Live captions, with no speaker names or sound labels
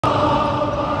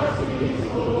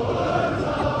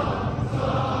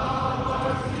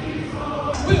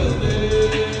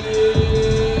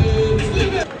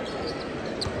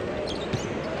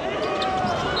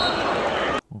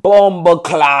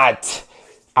Bombaclat.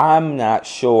 I'm not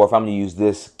sure if I'm going to use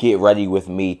this get ready with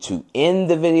me to end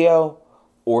the video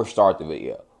or start the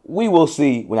video. We will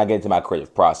see when I get into my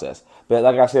creative process. But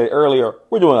like I said earlier,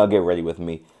 we're doing a get ready with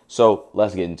me. So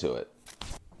let's get into it.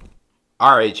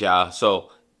 All right, y'all.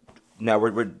 So now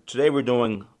today we're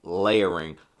doing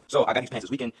layering. So I got these pants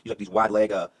this weekend. These like these wide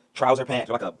leg trouser pants.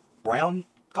 They're like a brown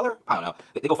color. I don't know.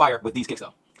 They go fire with these kicks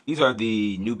though. These are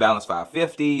the New Balance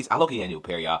 550s. I look at a new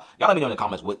pair, y'all. Y'all let me know in the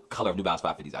comments what color of New Balance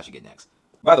 550s I should get next.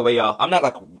 By the way, y'all, I'm not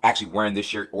like actually wearing this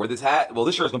shirt or this hat. Well,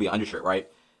 this shirt is gonna be an undershirt, right?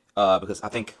 Because I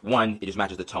think one, it just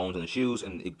matches the tones and the shoes,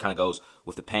 and it kind of goes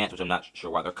with the pants, which I'm not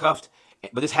sure why they're cuffed.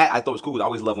 But this hat I thought was cool. I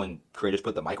always love when creators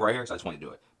put the mic right here, so I just wanted to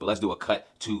do it. But let's do a cut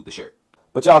to the shirt.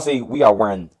 But y'all see, we are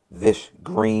wearing this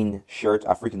green shirt.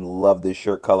 I freaking love this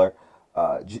shirt color.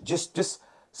 Just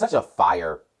such a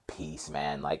fire piece,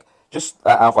 man. Like, I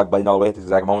don't feel like butting all the way at this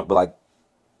exact moment, but like,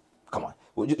 come on.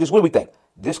 Just what do we think?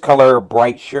 This color,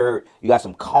 bright shirt, you got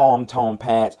some calm tone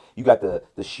pants, you got the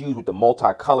shoes with the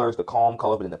multi-colors, the calm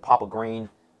color, but in the pop of green.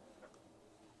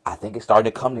 I think it's starting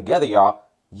to come together, y'all.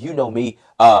 You know me.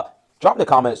 Drop in the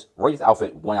comments, rate this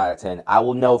outfit 1 out of 10. I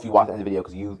will know if you watched the end of the video,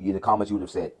 because you in the comments you would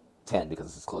have said 10, because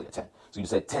this is clearly a 10. So you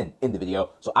said 10 in the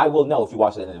video, so I will know if you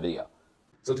watched it in the video.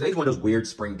 So today's one of those weird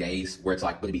spring days where it's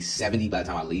like going to be 70 by the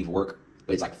time I leave work,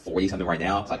 but it's like 40 something right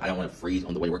now. It's like I don't want to freeze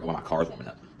on the way to work while my car's warming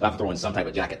up. So I have to throw in some type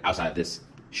of jacket outside of this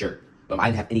shirt. But I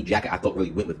didn't have any jacket I thought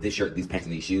really went with this shirt, these pants,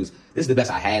 and these shoes. This is the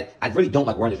best I had. I really don't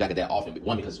like wearing this jacket that often.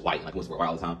 One, because it's white, and like I want to wear white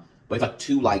all the time. But it's like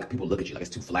too, like, people look at you, like it's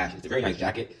too flashy. It's a very nice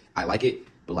jacket. I like it,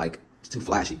 but like, it's too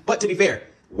flashy. But to be fair,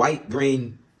 white,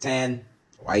 green, tan,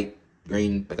 white,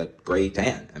 green, like a gray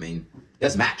tan. I mean,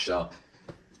 that's match, so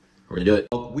we're gonna do it.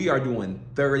 We are doing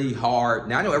 30 hard.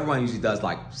 Now I know everyone usually does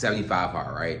like 75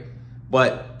 hard, right?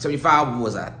 But 75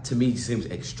 was, to me, seems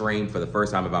extreme for the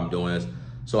first time if I'm doing this.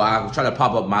 So I'll try to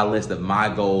pop up my list of my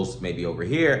goals maybe over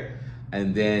here.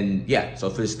 And then, yeah, so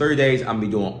for this 30 days, I'm gonna be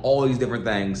doing all these different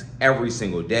things every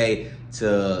single day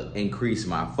to increase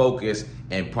my focus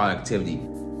and productivity.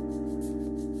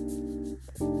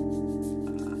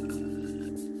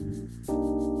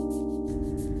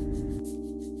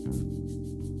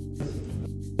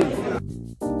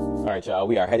 All right, y'all,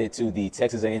 we are headed to the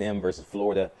Texas A&M versus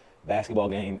Florida basketball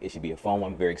game. It should be a fun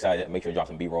one. I'm very excited. Make sure to drop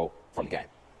some B-roll from the game.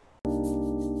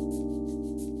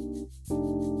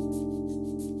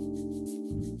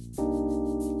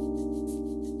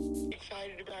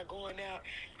 Excited about going out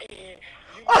and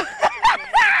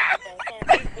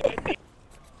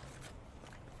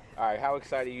All right, how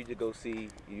excited are you to go see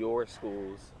your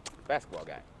school's basketball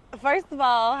game? First of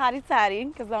all, hotty toddy,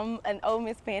 because I'm an Ole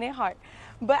Miss fan at heart.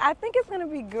 But I think it's going to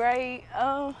be great.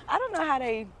 I don't know how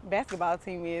their basketball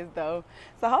team is, though.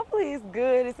 So hopefully it's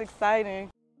good, it's exciting.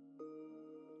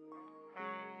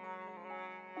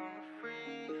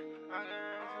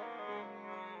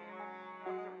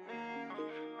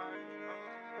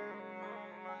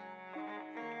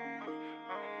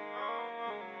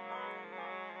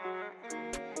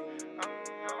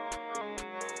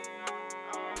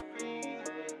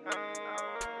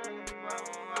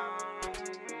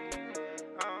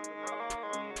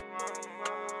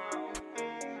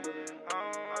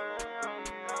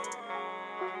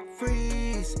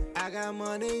 Freeze, I got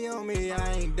money on me,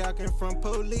 I ain't ducking from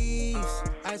police.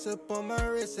 Ice up on my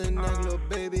wrist and that little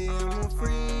baby, I'm on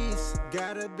freeze.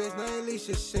 Got a bitch named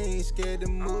Alicia, she ain't scared to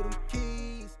move them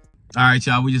keys. All right,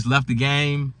 y'all, we just left the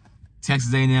game.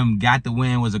 Texas A&M got the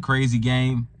win. It was a crazy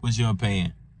game. What's your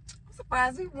opinion? I'm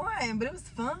surprised we won, but it was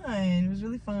fun. It was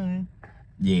really fun.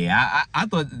 Yeah, I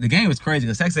thought the game was crazy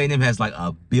because Texas A&M has like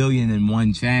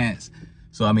 1,000,000,001 chance.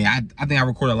 So, I mean, I think I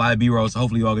recorded a lot of B-rolls, so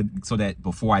hopefully y'all could, so that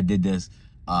before I did this,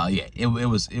 yeah, it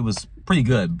was pretty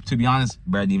good. To be honest,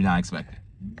 better than even I expected.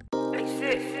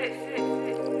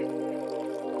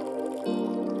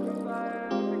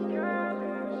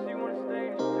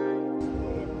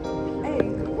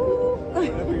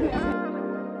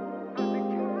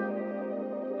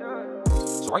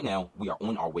 So right now, we are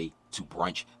on our way to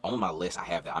brunch. On my list, I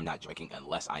have that I'm not drinking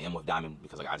unless I am with Diamond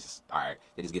because, like, all right,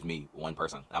 it just gives me one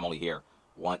person. I'm only here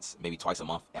once, maybe twice a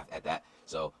month at that.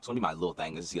 So it's gonna be my little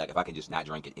thing is to see like if I can just not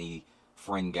drink at any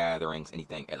friend gatherings,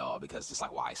 anything at all, because it's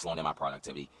like, why? Slowing down my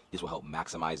productivity. This will help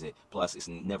maximize it. Plus, it's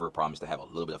never a promise to have a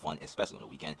little bit of fun, especially on the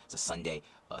weekend. It's a Sunday.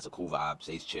 It's a cool vibe.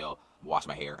 Stays chill. Wash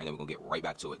my hair, and then we're gonna get right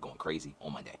back to it, going crazy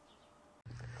on Monday.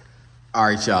 All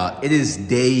right, y'all. It is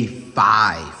day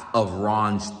 5 of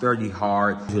Ron's 30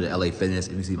 Hard to the LA Fitness.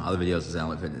 If you see my other videos, it's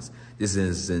LA Fitness. This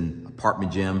is an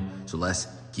apartment gym, so let's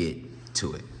get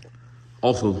to it.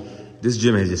 Also, this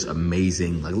gym is just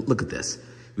amazing. Like, look at this.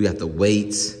 We got the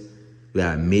weights. We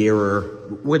got a mirror.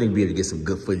 We're gonna be able to get some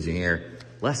good footage in here.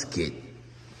 Let's get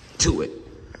to it.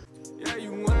 Yeah,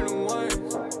 you one of the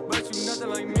ones, but you nothing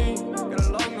like me. Got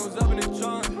a long nose up in the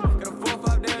trunk, got a 4 or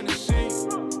 5 down the sheet.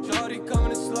 Shawty come in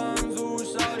the slums, ooh,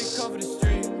 shawty cover the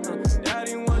street.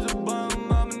 Daddy was a bum,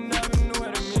 mama never knew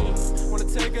what it means. Wanna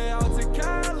take her out to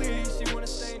Cali, she wanna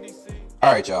stay in DC.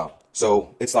 All right, y'all.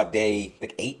 So it's like day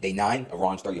 8, day 9 of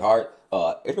Ron Sturdy Hard.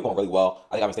 It's been going really well.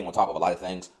 I think I've been staying on top of a lot of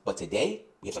things. But today,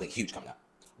 we have something huge coming up.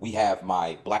 We have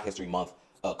my Black History Month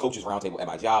coaches roundtable at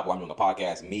my job where I'm doing a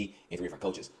podcast, me and 3 different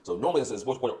coaches. So normally this is a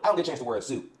sports reporter. I don't get a chance to wear a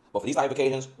suit. But for these type of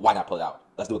occasions, why not pull it out?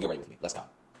 Let's do it. Get ready with me. Let's go.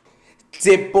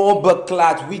 T bomber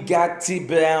clots. We got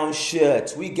T-brown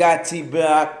shirts. We got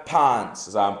T-black pants.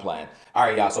 As I'm playing. All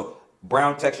right, y'all. So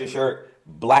brown texture shirt,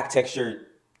 black texture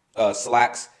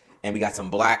slacks, and we got some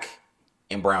black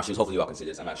and brown shoes. Hopefully y'all can see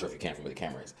this. I'm not sure if you can from where the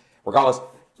camera is. Regardless,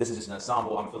 this is just an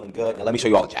ensemble. I'm feeling good. Now let me show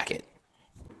you all the jacket.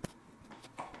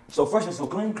 So fresh and so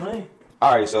clean, clean.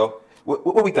 All right, so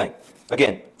what we think?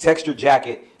 Again, textured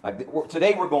jacket. Like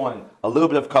today we're going a little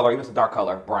bit of color, even some dark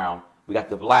color, brown. We got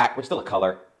the black, which is still a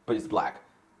color, but it's black.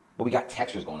 But we got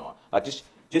textures going on. Like just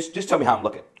tell me how I'm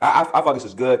looking. I thought this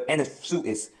is good, and the suit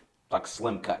is like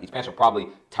slim cut. These pants are probably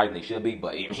tighter than they should be,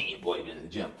 but boy, even in the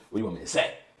gym. What do you want me to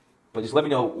say? But just let me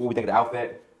know what we think of the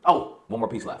outfit. Oh, one more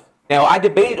piece left. Now, I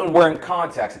debated on wearing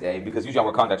contacts today because usually I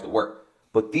wear contacts to work.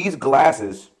 But these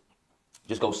glasses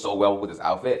just go so well with this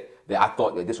outfit that I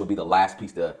thought that this would be the last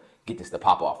piece to get this to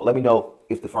pop off. Let me know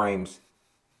if the frames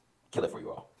kill it for you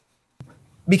all.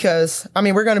 Because, I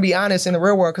mean, we're going to be honest in the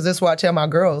real world, because this is what I tell my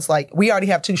girls. Like, we already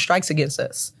have 2 strikes against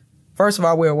us. First of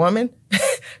all, we're a woman,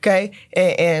 okay?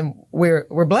 And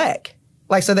we're black.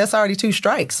 Like, so that's already 2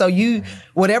 strikes. So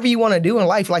whatever you want to do in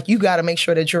life, like, you got to make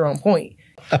sure that you're on point.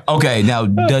 Okay, now,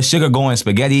 does sugar go in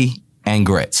spaghetti and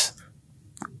grits?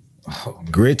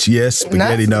 Grits, yes.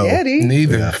 Spaghetti, Not spaghetti. no.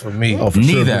 Neither for me. Oh, for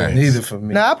Neither. Sure, Neither for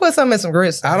me. Now, I put some in some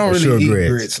grits. I don't For really sure eat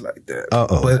grits. grits like that.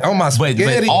 Uh-oh. But on my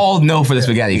spaghetti, But all no for the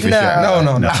spaghetti, for sure. no.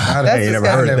 I That's ain't just never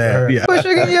heard never that. heard. Yeah. Put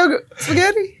sugar in your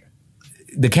spaghetti?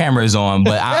 The camera is on,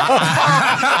 but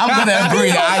I'm gonna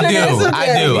agree. I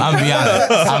do. I'm gonna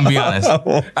be honest.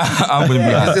 I'm gonna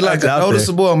be honest. is it like a out there.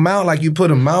 noticeable amount? Like you put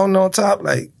a mountain on top?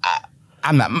 Like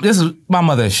I'm not. This is my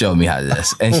mother showed me how to do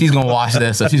this, and she's gonna watch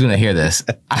this, so she's gonna hear this.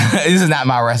 This is not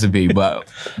my recipe, but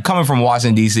coming from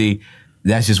Washington D.C.,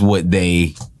 that's just what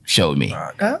they showed me.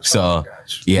 So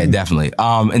yeah, definitely.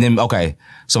 And then okay,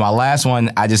 so my last one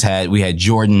we had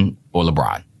Jordan or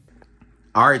LeBron.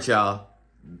 All right, y'all.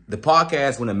 The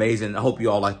podcast went amazing. I hope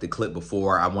you all liked the clip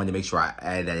before. I wanted to make sure I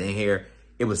added that in here.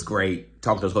 It was great.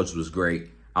 Talking to those coaches was great.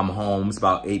 I'm home. It's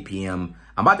about 8 p.m.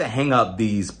 I'm about to hang up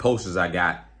these posters I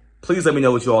got. Please let me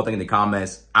know what you all think in the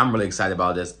comments. I'm really excited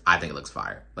about this. I think it looks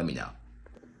fire. Let me know.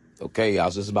 Okay,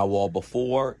 y'all. So this is my wall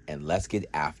before, and let's get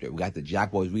after it. We got the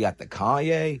Jack Boys. We got the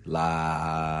Kanye.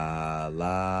 La,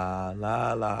 la,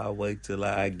 la, la. Wait till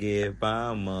I get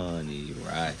my money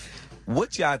right.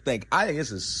 What y'all think? I think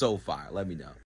this is so fire. Let me know.